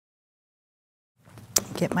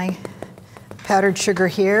Get my powdered sugar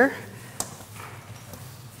here.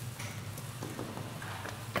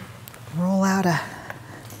 Roll out a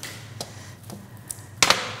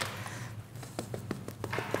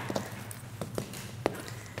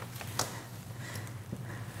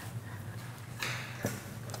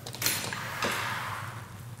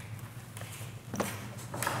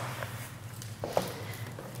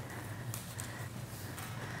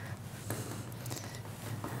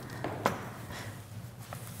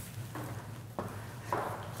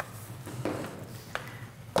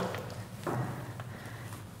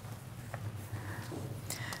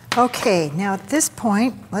Okay, now at this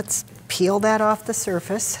point, let's peel that off the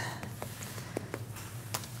surface.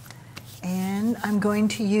 And I'm going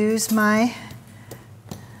to use my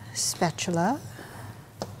spatula,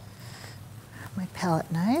 my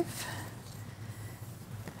palette knife.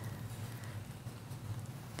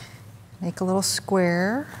 Make a little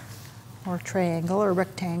square or triangle or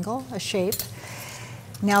rectangle, a shape.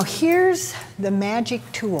 Now here's the magic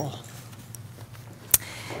tool.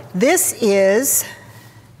 This is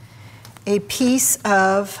a piece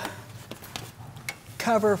of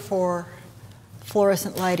cover for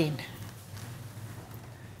fluorescent lighting.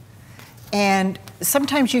 And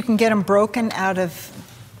sometimes you can get them broken out of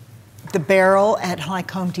the barrel at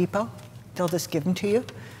like Home Depot. They'll just give them to you.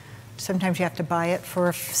 Sometimes you have to buy it for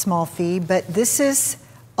a small fee, but this is,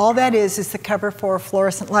 all that is the cover for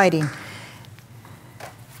fluorescent lighting.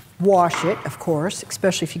 Wash it, of course,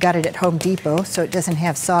 especially if you got it at Home Depot so it doesn't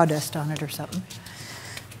have sawdust on it or something.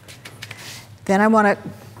 Then I want to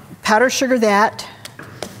powder sugar that,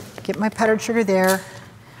 get my powdered sugar there.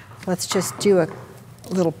 Let's just do a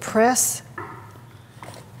little press.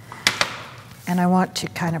 And I want to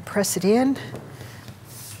kind of press it in.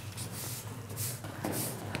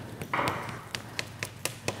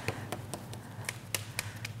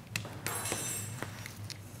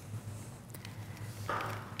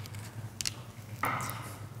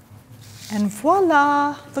 And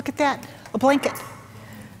voila, look at that, a blanket.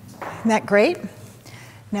 Isn't that great?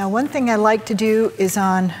 Now one thing I like to do is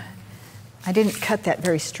I didn't cut that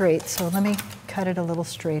very straight, so let me cut it a little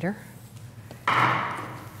straighter.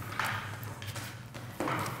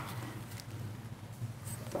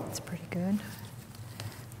 That's pretty good.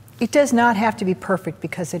 It does not have to be perfect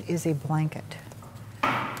because it is a blanket.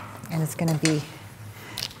 And it's going to be,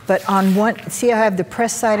 but on one, see I have the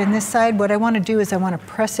press side and this side? What I want to do is I want to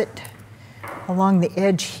press it along the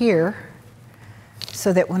edge here,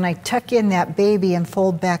 so that when I tuck in that baby and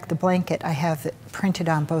fold back the blanket, I have it printed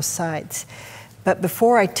on both sides. But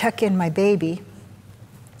before I tuck in my baby,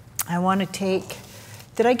 I want to take,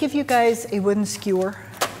 did I give you guys a wooden skewer?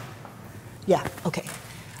 Yeah, okay.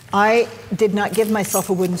 I did not give myself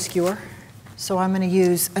a wooden skewer, so I'm going to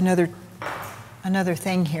use another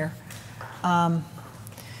thing here.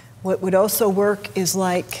 What would also work is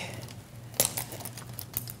like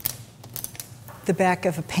the back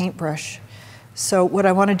of a paintbrush. So what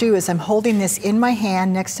I want to do is I'm holding this in my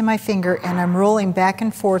hand next to my finger and I'm rolling back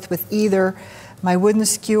and forth with either my wooden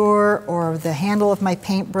skewer or the handle of my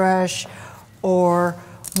paintbrush or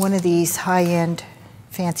one of these high-end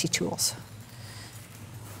fancy tools.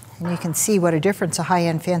 And you can see what a difference a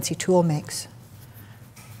high-end fancy tool makes.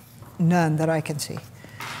 None that I can see.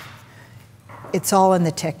 It's all in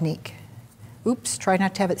the technique. Oops, try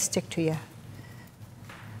not to have it stick to you.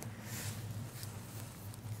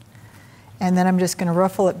 And then I'm just going to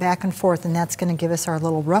ruffle it back and forth, and that's going to give us our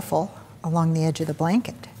little ruffle along the edge of the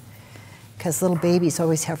blanket. Because little babies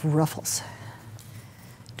always have ruffles.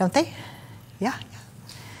 Don't they? Yeah.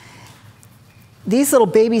 These little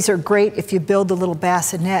babies are great if you build a little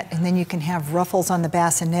bassinet, and then you can have ruffles on the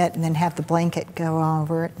bassinet and then have the blanket go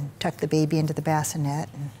over it and tuck the baby into the bassinet.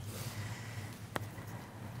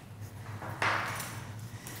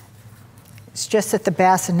 It's just that the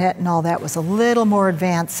bassinet and all that was a little more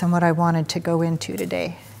advanced than what I wanted to go into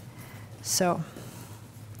today. So,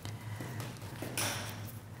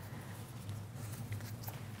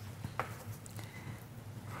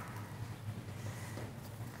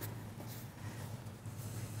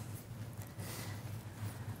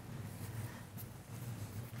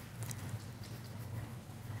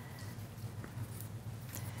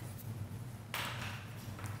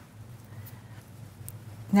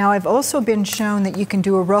 now I've also been shown that you can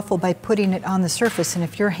do a ruffle by putting it on the surface, and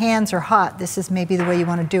if your hands are hot, this is maybe the way you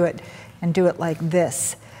want to do it, and do it like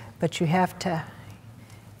this. But you have to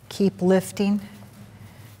keep lifting.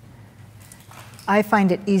 I find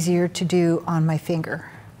it easier to do on my finger,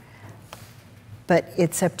 but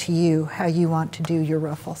it's up to you how you want to do your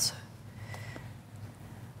ruffles.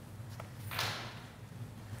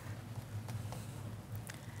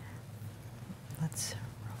 Let's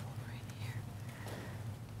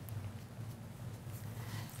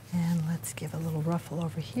Let's give a little ruffle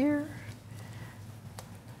over here.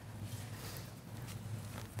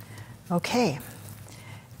 Okay,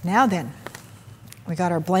 now then, we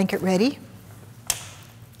got our blanket ready.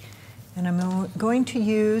 And I'm going to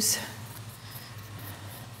use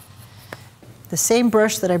the same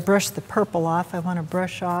brush that I brushed the purple off. I want to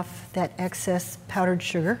brush off that excess powdered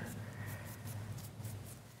sugar.